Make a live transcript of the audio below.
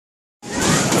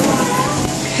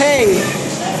Hey!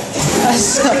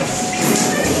 Asa?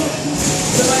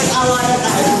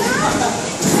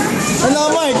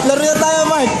 Ano, Mark? Laro na tayo,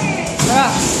 Mark.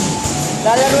 Tara.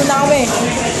 Lalaro na kami.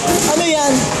 Ano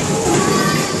yan?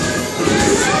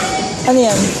 Ano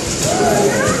yan?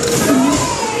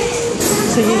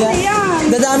 Sige nga.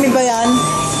 Dadami ba yan?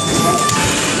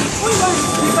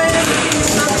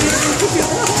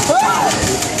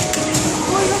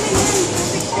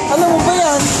 Ano mo ba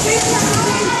yan?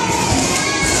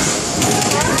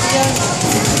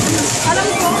 Alam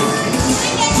ko.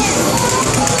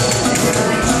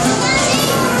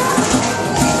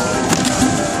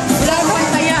 Wala akong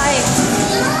kaya eh.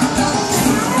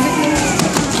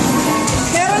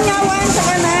 Meron nga 1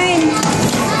 saka 9.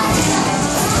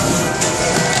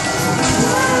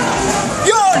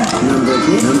 Yun!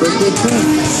 Number 15.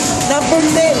 Number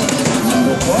 10.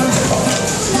 Number 4.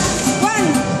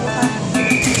 1.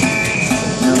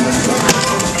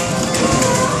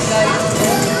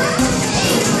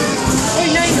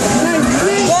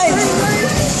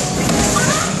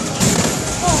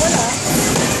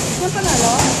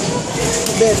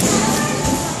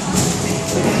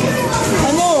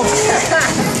 Ano?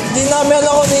 Hindi namin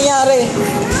alam kung nangyari.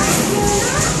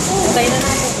 Patay na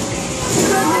natin.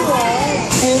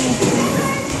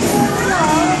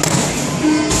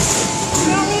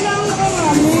 Kailangan ka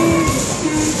mami.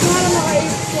 Para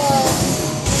maka-8 ka.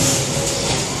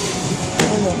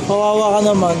 Ano? Kawawa ka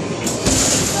naman.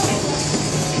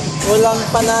 Walang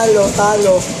panalo,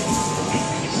 talo.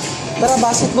 Tara,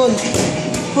 basketball.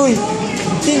 Uy,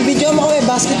 Tin, video mo kami,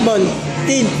 basketball.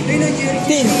 Tin.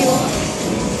 Tin.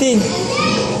 Tin.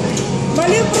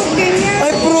 Bali yung proof game yan.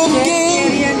 Ay, proof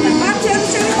game.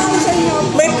 Share ako sa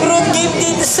inyo. May proof game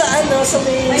dito sa ano, sa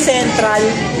may Central.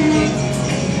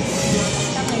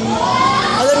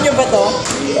 Alam nyo ba to?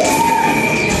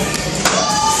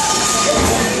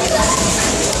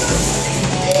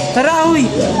 Tara, uy.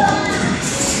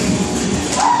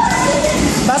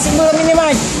 Basketball kami ni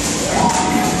Mark.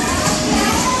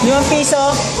 5 piso.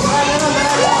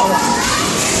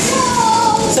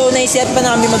 So, naisiat pa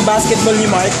namin mag-basketball ni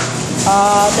Mark.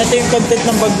 Ito yung content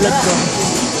ng vlog ko.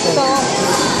 Ito.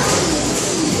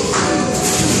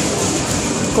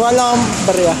 Kuha lang ang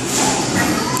barya.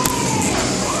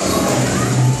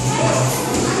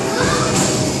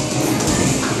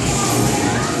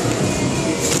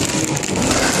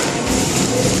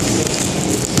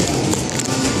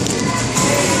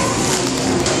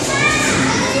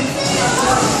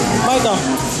 Ito.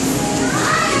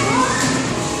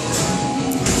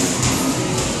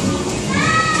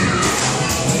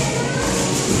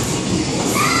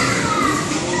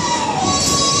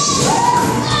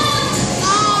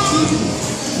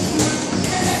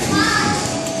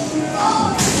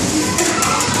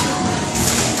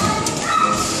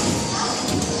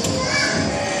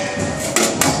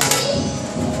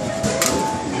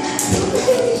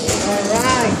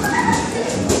 Alright.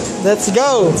 Let's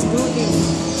go. Let's do this.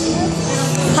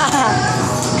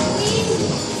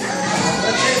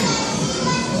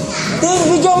 Ting,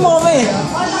 video mo kami.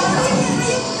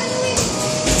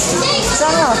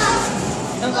 Sana.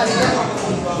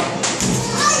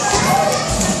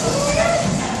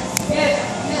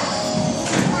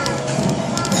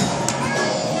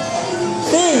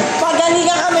 Ting, pagaling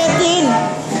ka kami, Ting.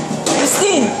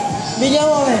 Christine, video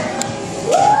mo kami.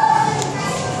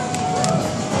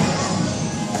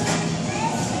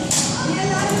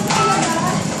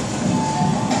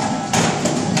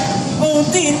 Oh,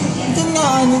 Tin. Tin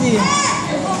nga, ano din.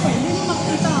 Okay, hindi mo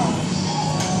makita.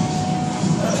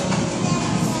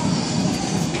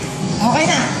 Okay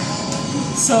na.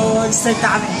 So, start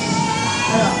na kami.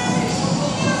 Ano?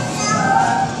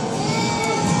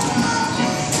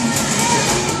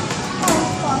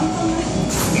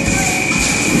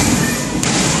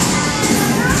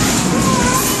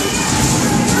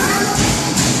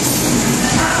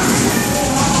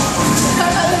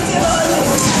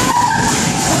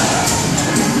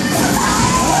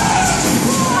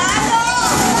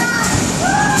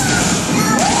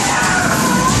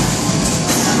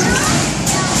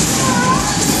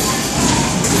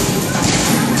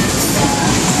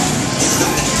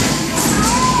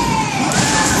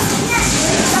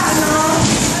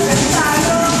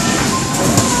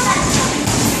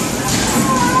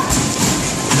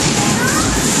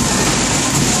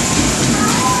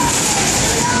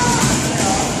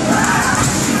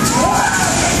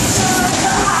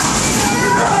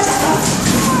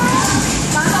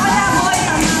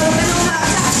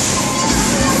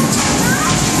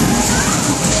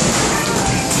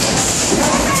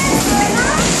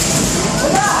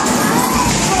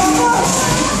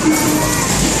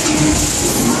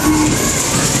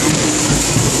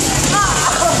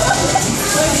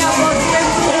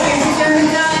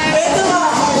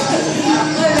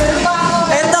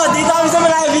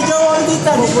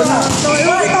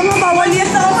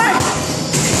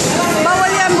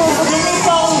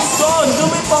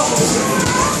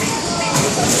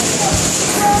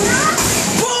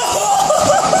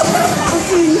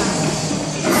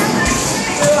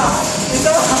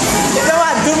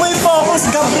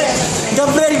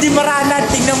 Maranan,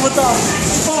 tingnan mo to.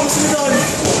 Focus mo doon.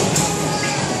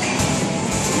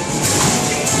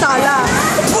 Sala.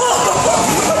 Oh,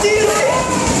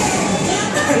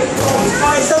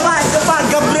 isa pa.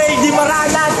 Gabriel Di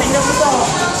Maranan, tingnan mo to.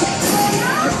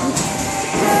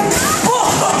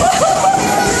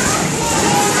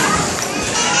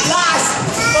 Last!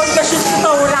 Pagka-shoot ko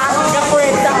to, wala kang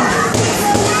kakwenta.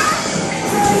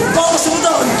 Focus mo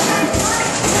doon.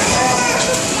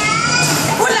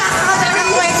 Wala ka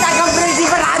kakwenta, Gabriel Di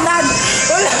Maranan.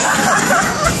 Wala.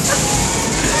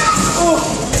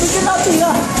 Sige natin na.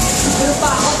 Pero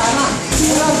pa ako, tama.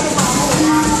 Pero pa ako.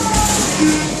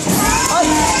 Ay!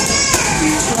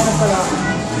 Ano pala?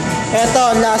 Eto,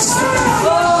 last.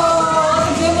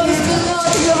 Tignan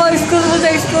mo yung school mo sa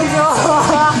school mo.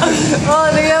 Oh,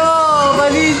 tignan mo.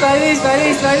 Palis.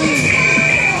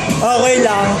 Okay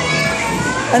lang.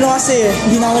 Ano kasi,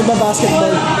 hindi na ako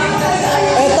nagbabasketball.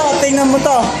 Eto, tingnan mo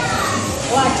to.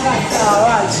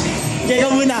 Watch. Diyan ka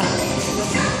muna.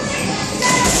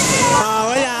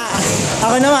 Wala.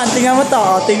 Ako naman, tingnan mo to.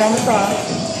 Tingnan mo to.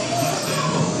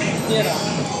 Tira.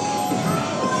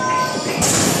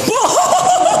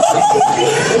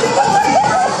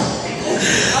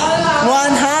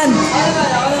 One hand.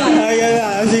 Okay na.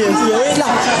 Sige. Wait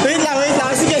lang.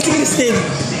 Sige, Christine.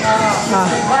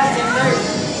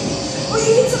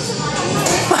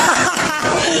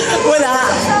 Wala.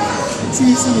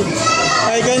 Sige.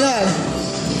 Okay, ganun.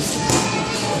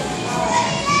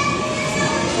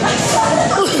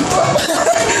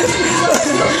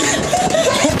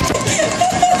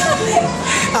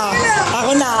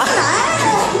 Ako na.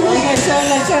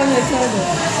 Sana.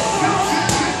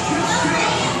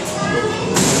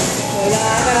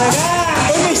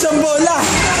 Uy, may isang bola.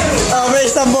 May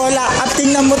isang bola. At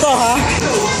tingnan mo to, ha?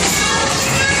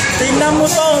 Tingnan mo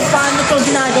to. Paano to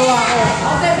ginagawa ko?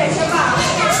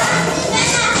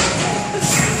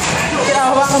 Kaya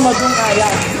hawakan mo doon kaya.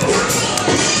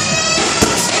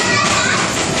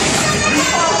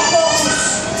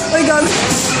 Uy, gabi.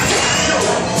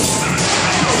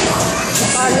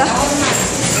 Sala.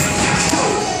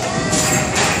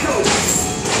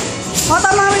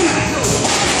 Tama, Min.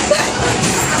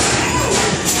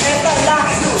 Eto,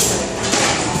 last.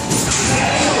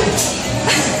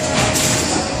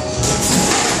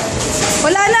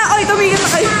 Wala na. Oy, tumigil na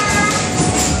kayo.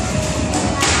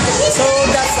 So,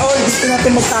 that's all. Dito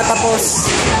natin magtatapos.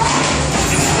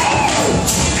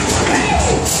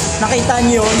 Nakita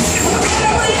niyo yun?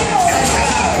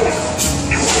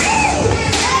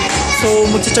 So,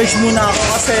 mag-charge muna ako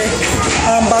kasi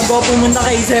bago ako pumunta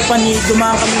kay Zephanie,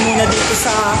 dumaan kami muna dito sa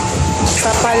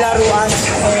palaruan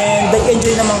and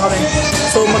nag-enjoy naman kami.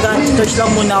 So, mag-charge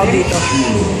lang muna ako dito.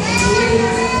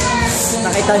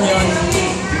 Nakita niyo yun?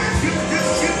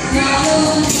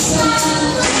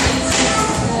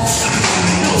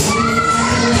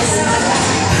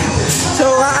 So,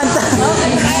 kakanta.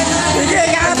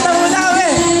 Sige, kakanta muna kami.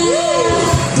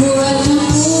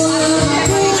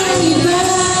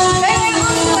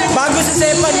 Bago si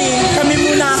Stephanie, kami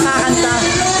muna kakanta.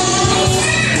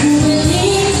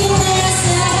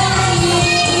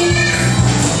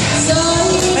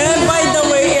 And by the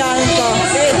way, yan to.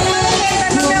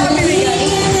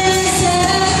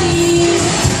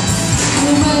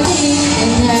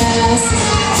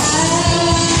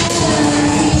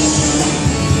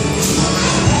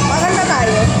 Maganda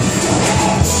tayo.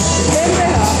 Siyempre,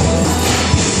 ha?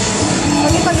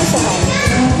 Pag-ipag-isa ka.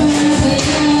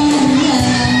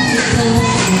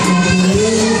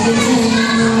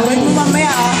 Wait mo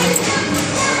mamaya, ah.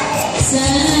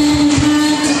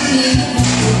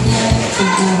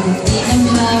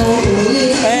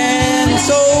 And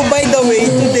so, by the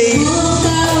way, today,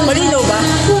 malinaw ba?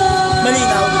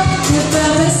 Malinaw.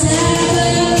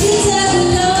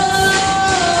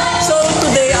 So,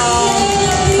 today,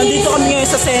 nandito kami ngayon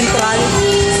sa Central.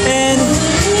 And,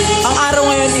 ang araw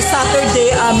ngayon is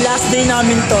Saturday, last day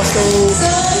namin to. So,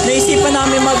 naisipan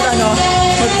namin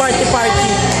mag-party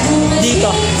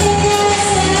dito.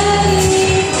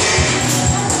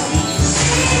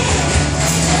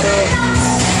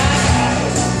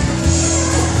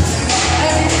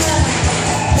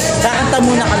 Kakanta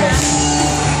muna kami.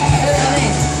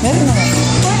 Meron naman.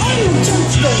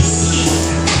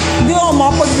 Hindi ako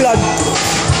makapag-vlog.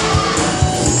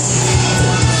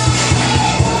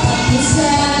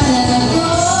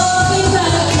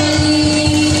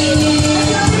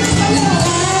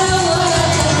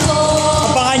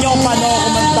 Abangan nyo kung paano ako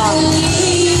kumanta.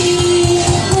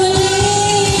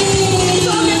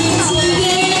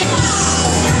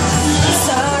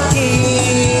 Sa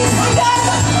akin,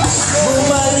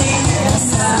 bumalik ka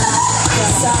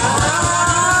sa akin.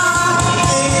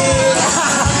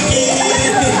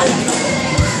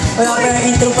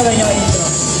 Intro pa lang yung intro.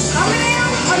 Kami na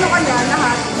yung ano kanya,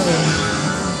 lahat.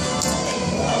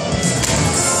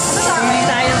 Ano sa akin? Hindi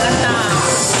tayo kanta.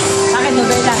 Sa akin,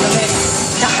 nobela.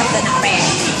 Kakanta na pe.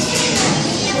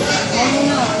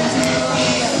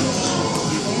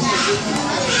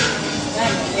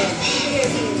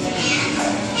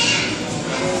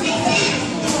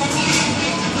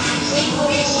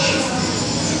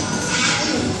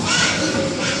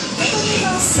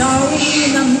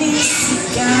 Sorry na miss,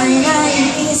 kaya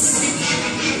nainis.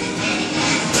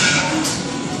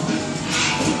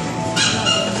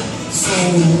 So,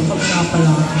 pag nga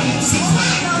pala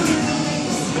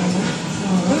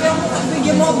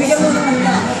bigyan mo ng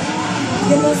kanta.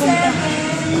 Bigyan mo ng kanta.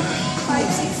 5,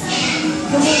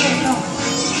 6. Bigyan mo ng kanta.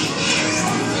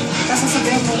 Tapos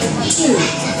sasabihin mo. 2.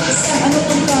 Ano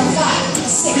kanta?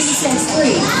 6,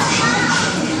 3.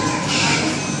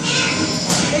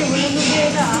 Eh, walang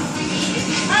nubela ah.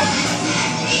 Ay!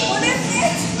 Ulit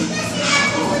it!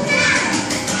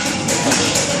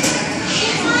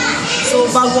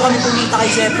 So, bago kami pumunta kay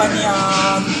Stephanie,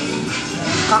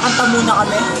 kakanta muna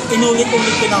kami.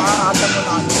 Inulit-ulit ko na kakanta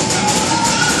muna kami. 2,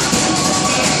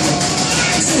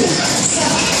 7,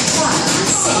 5,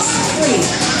 6, 3.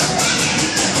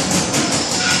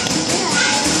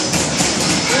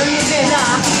 Walang nubela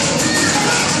ah.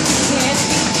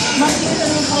 Makikita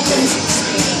ng pattern 6.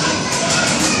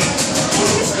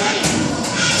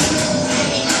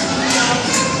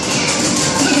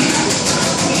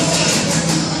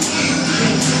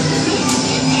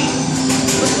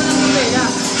 Ba't walang nubela?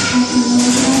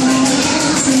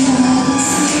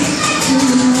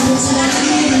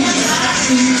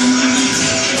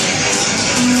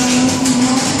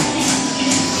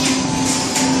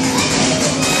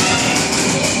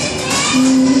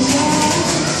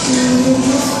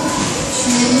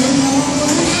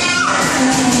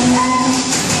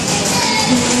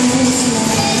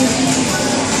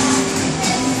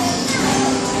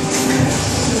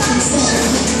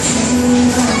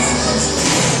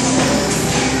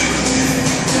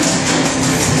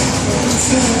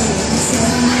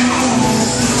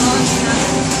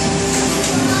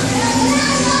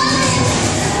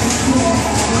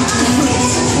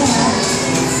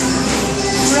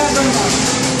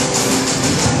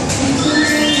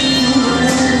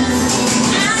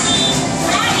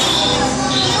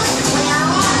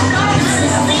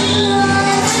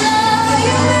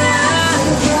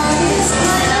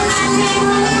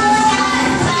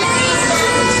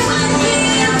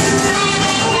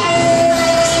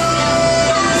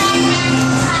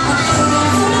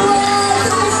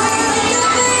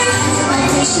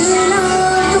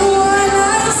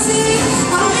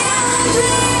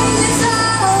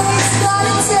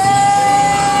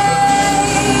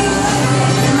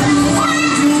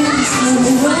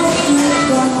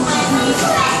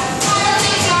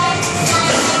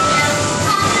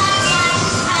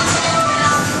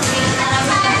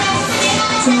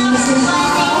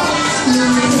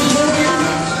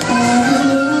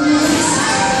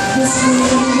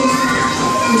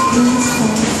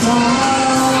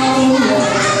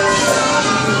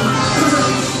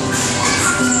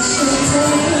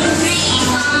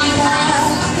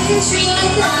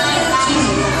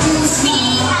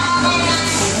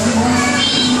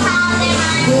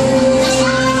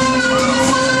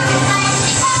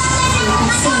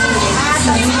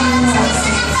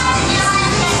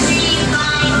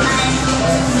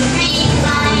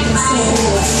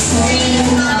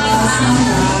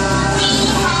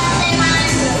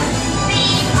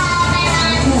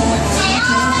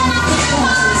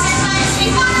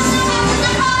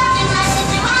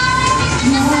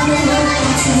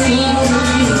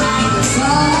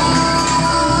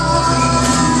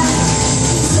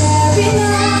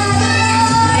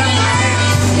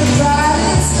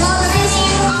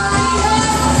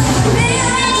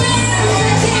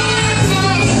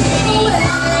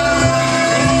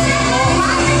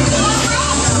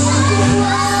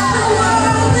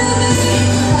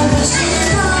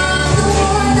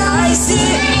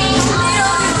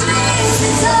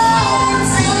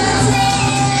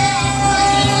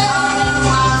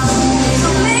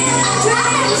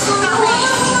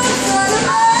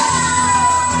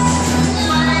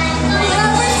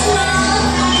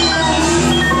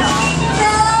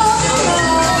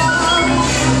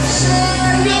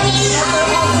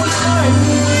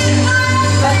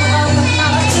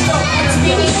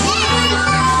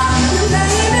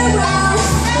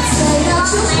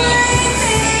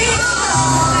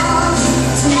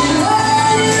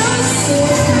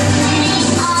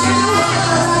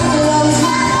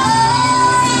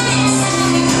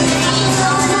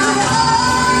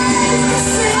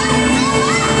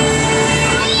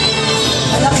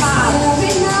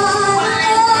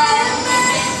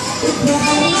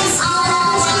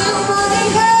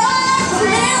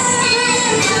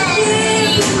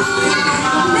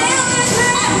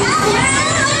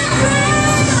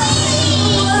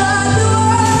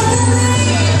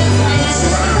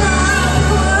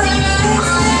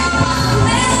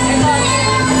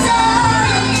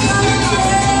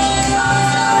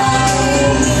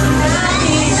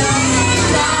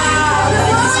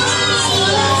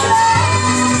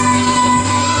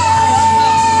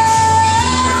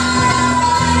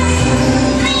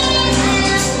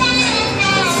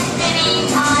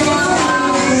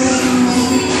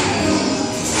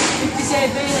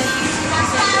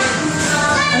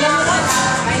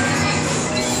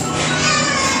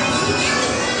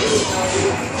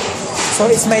 So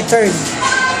it's my turn. 9, 6.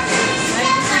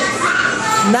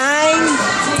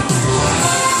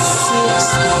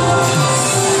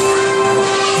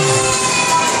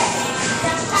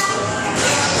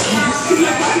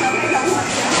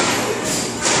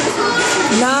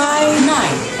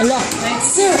 9. Ala.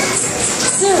 0.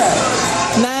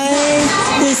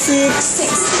 96.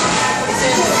 6.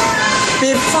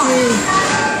 50. 7.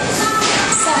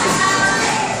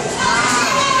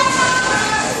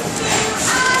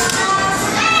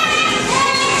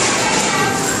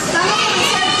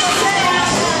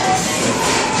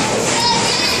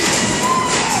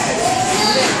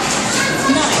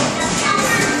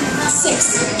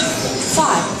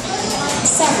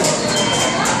 7.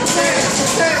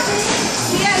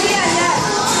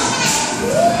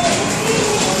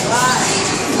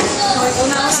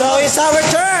 So it's our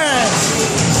turn.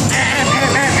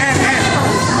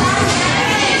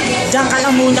 Diyan ka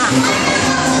lang muna.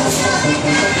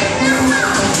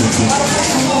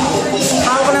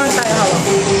 Hawak ko naman tayo, hawak.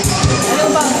 Ano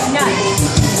ba? Yan.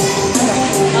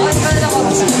 Bakit ka na ako?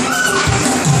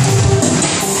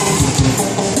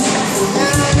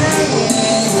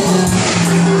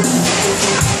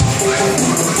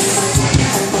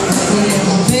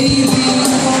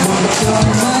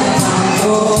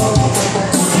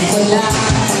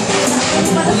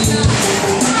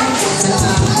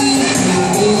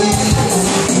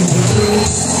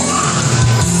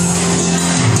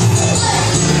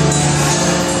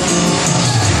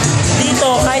 Dito,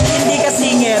 kahit hindi ka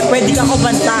singer, pwede ka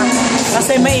kumanta.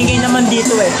 Kasi maingay naman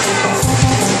dito eh.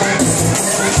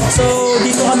 So,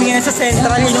 dito kami ngayon sa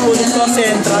Central. Inuulit ko ang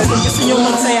Central. Kung gusto nyo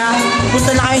magsaya,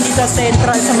 punta na kayo dito sa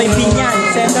Central, sa may Binyan,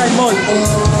 CentralMall.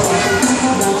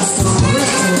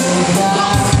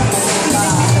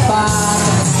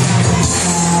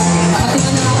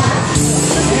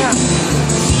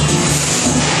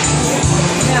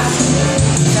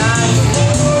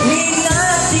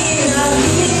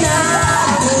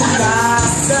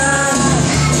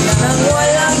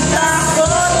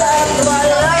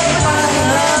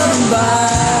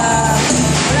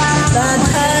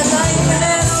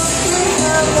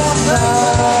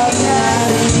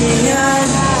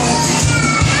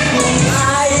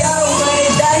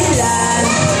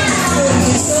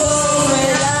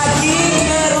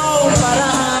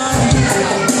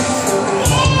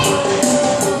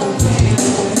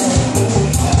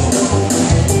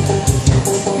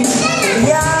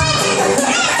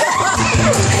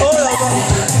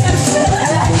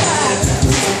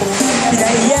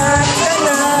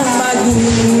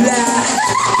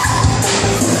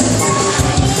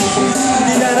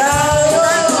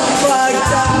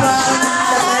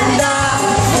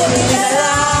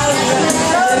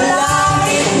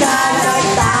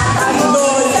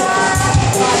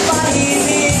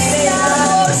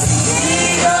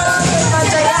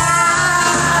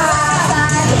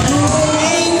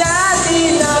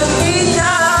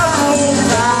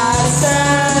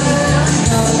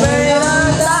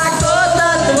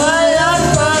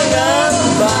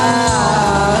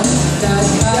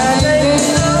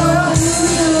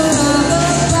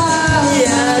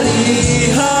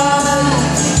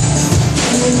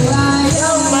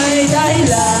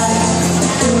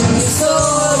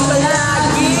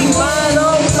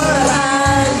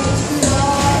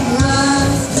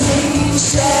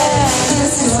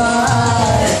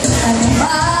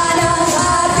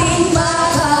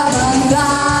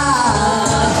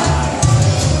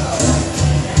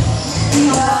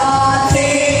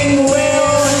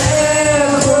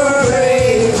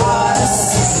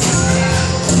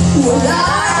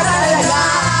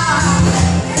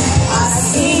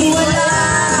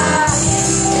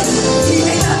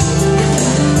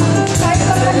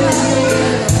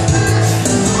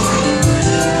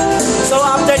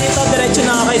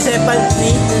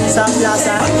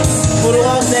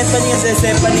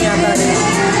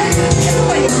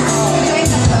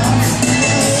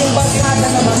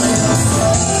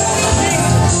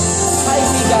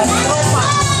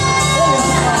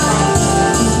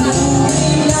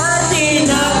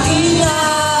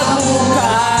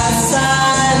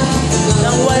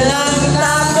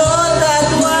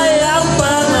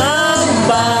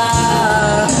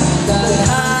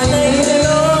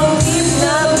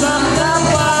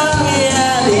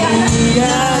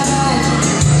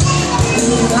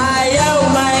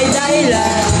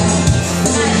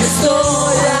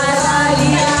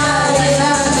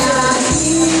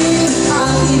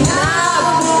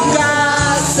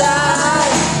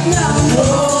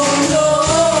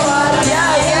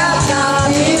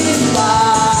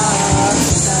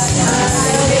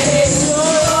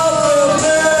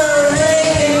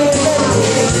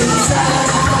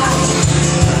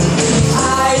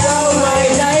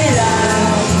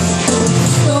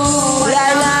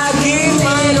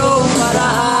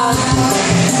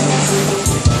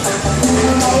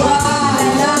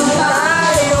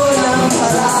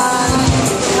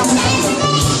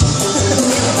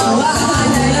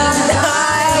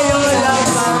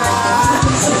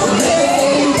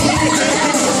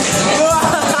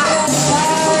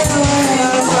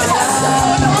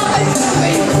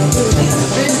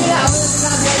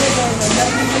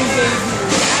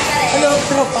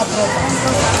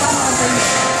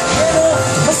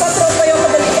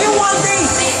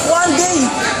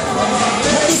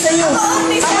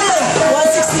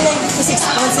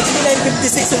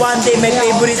 169.56 one day. My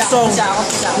favorite song.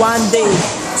 One day.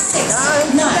 6,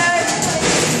 9, 5,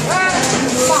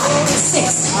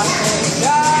 6.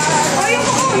 Ayun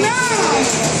ko na!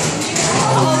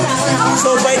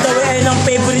 So by the way, ayun ang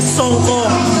favorite song ko.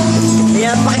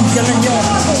 Kaya pakinggan nyo.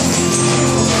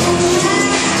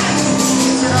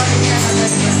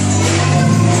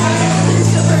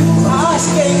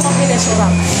 Sige yung makilis ko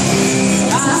lang.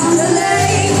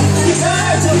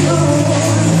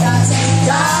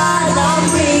 God, I'm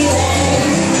breathing.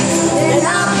 And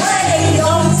I pray,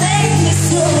 don't take me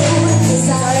soon. 'Cause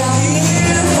I am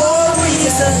here for a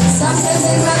reason. Sometimes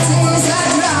in my tears I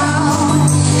drown,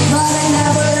 but I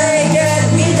never let it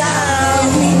get me down.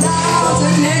 To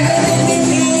never let me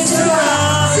be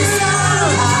around.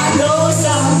 I know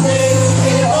someday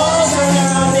it all turn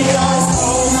around because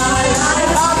all my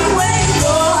life I've been waiting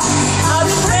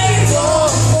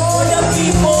for the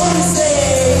people to say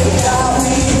that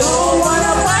we don't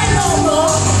wanna fight no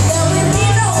more. There will be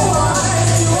no one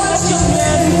to watch you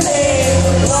every day.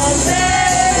 One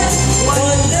day,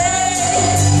 one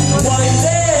day, one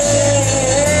day,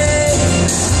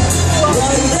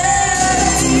 one day,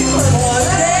 one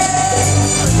day,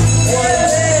 one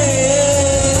day.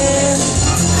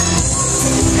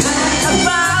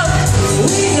 About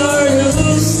win or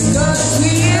lose, 'cause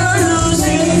we are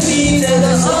losing defeated.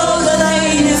 That's all that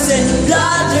I innocent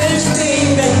blood rich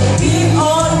baby. Keep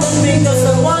on moving 'cause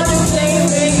I want to play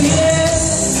with you.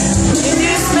 In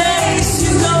this place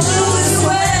you don't lose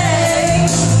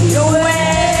your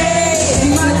way.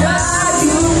 My God,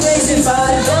 you crazy,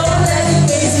 but don't let it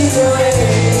crazy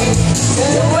away.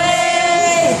 Your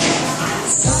way.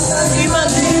 Sometimes you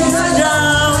must be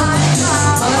down,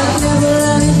 but I never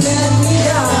let it get me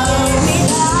down.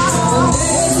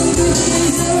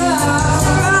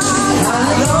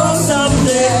 I know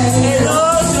someday it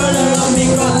all turn around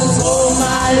because all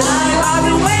my life I've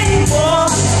been waiting for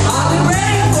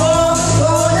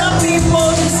the people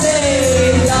to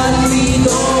say that we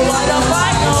don't wanna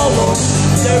fight no more.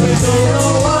 There is no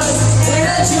one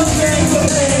that you can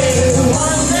complain.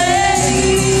 One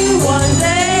day, one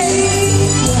day,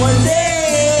 one day,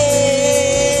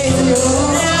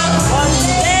 one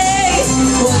day,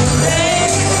 one day,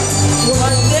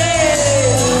 one day.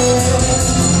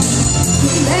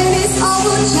 Maybe it's all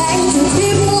will change and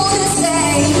people the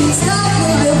same. Stop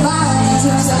with the violence,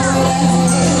 I'm sorry.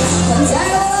 One day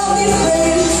we'll be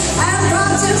free and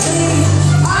proud to be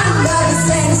under the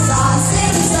same star.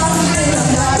 Sing something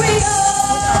about freedom.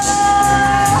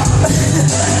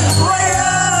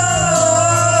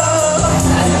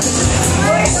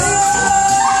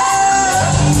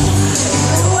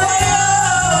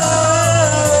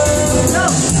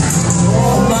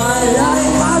 All my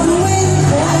life I've been waiting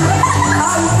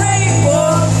I'm praying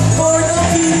for the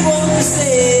people to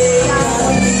say that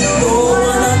we don't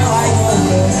wanna fight no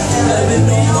more. There will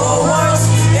be no wars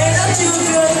and the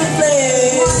children to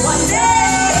play. One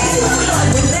day,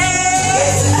 one day,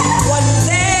 one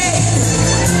day,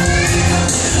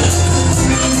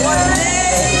 one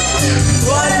day,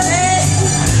 one day,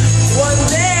 one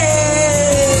day.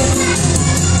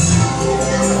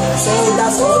 So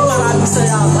that's all. Maraming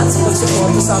salamat sa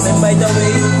pagsuporto sa amin. By the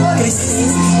way,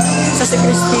 Christine, siya si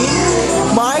Christine,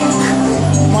 Mark,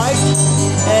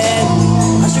 and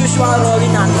as usual, Rolly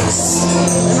Natis.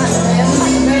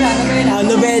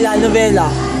 Novela.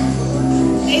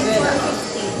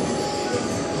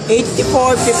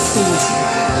 84.50.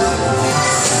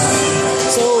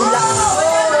 So,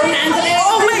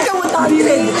 oh my God,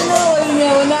 100!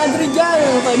 100 dyan,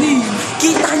 kani.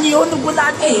 Kita niyo yun,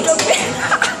 100 kami.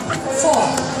 4,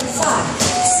 5,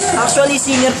 6. Actually,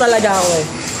 senior talaga ako eh.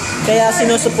 Kaya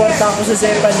sinusuporta ako sa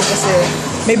Zephanie kasi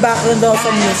may background daw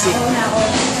sa music.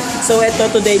 So, eto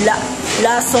today,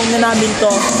 last song na namin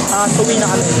to. Tuwi na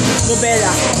kami.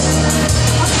 Novela.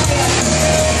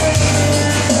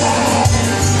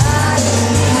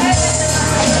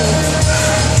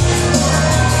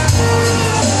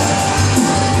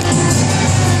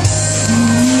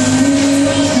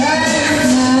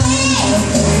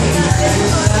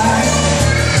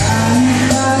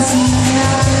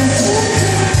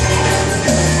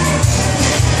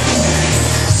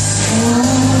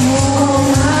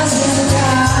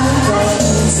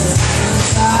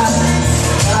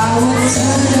 I was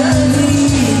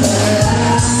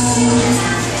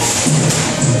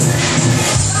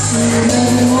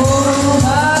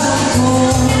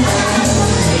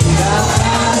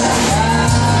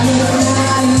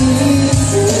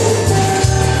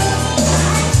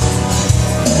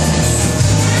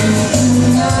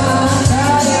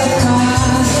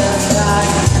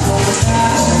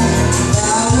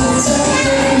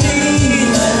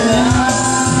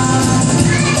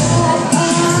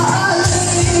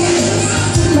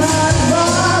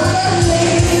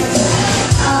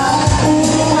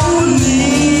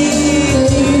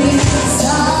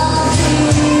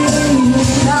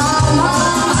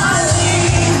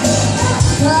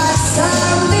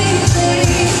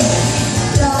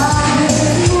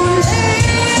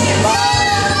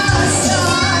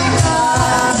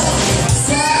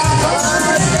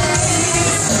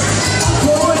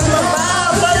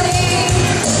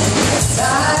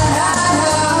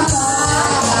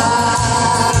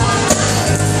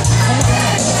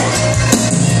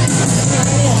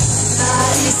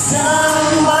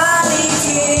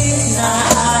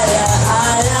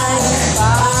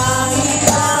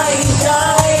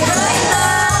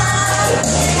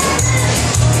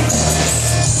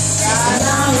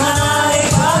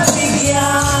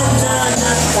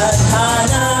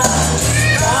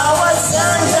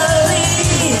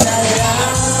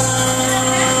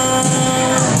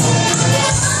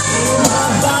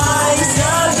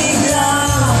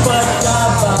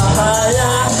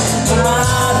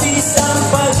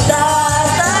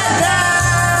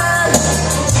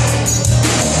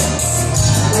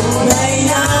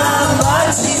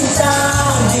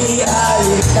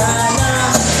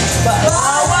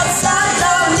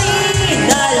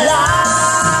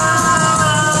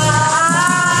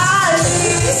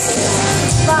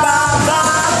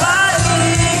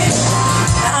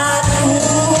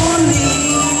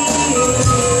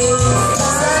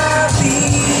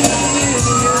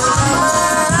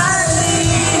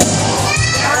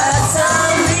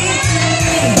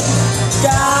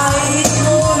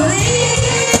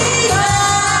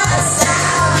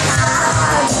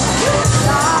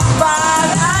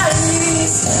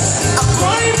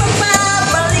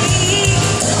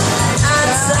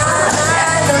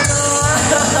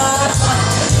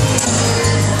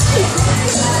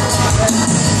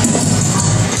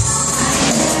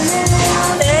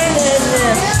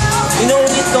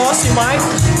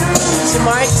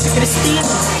Mark, si Christine,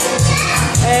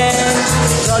 and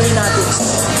Rolly natin.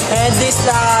 And this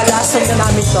the last song na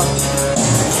namin to.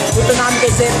 Ito namin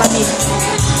kay Zephanie.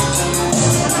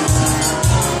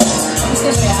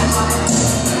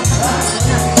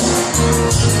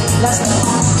 Last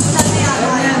na.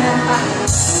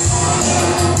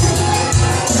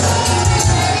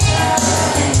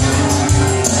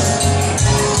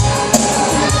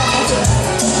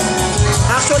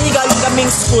 Actually, galing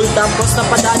kaming school tapos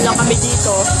napadaan lang kami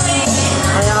dito.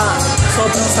 Kaya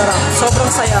sobrang sarap.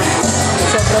 Sobrang saya.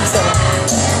 Sobrang sarap.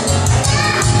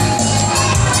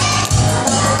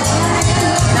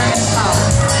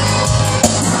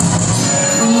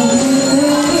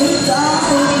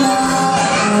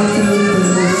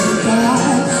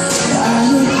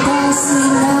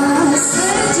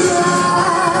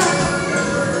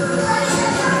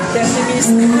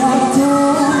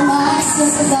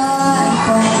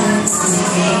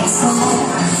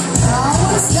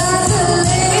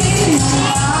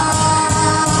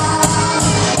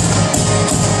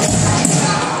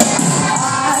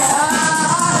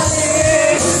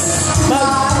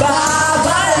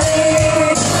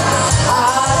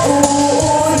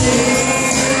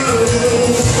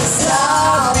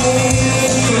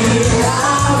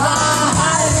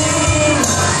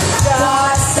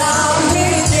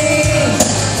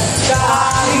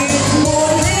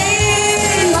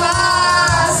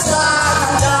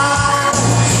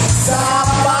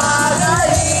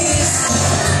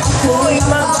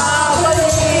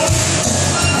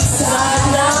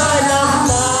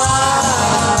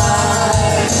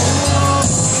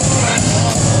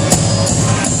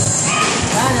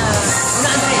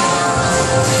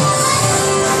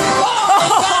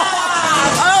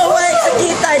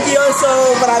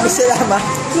 Maraming salamat.